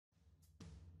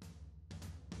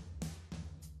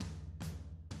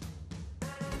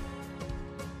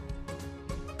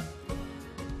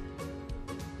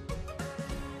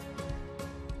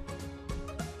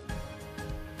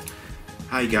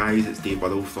Hi guys, it's Dave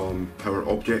Buddle from Power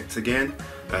Objects again.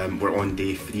 We're on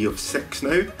day 3 of 6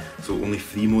 now, so only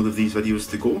 3 more of these videos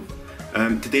to go.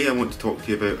 Today I want to talk to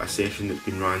you about a session that's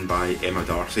been run by Emma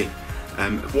Darcy.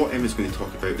 What Emma's going to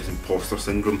talk about is imposter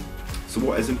syndrome. So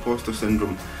what is imposter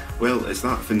syndrome? Well, it's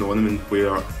that phenomenon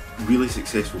where really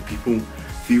successful people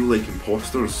feel like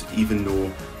imposters even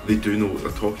though they do know what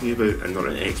they're talking about and they're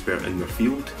an expert in their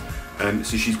field.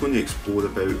 So she's going to explore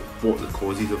about what the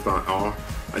causes of that are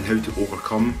and how to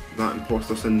overcome that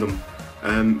imposter syndrome.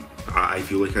 I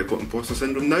feel like I've got imposter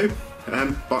syndrome now,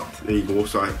 but there you go,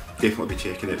 so I'll definitely be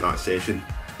checking out that session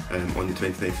on the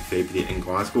 29th of February in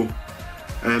Glasgow.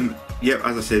 Yeah,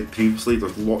 as I said previously,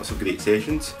 there's lots of great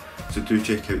sessions, so do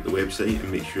check out the website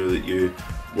and make sure that you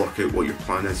work out what your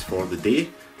plan is for the day,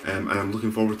 and I'm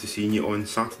looking forward to seeing you on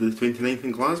Saturday the 29th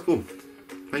in Glasgow.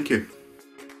 Thank you.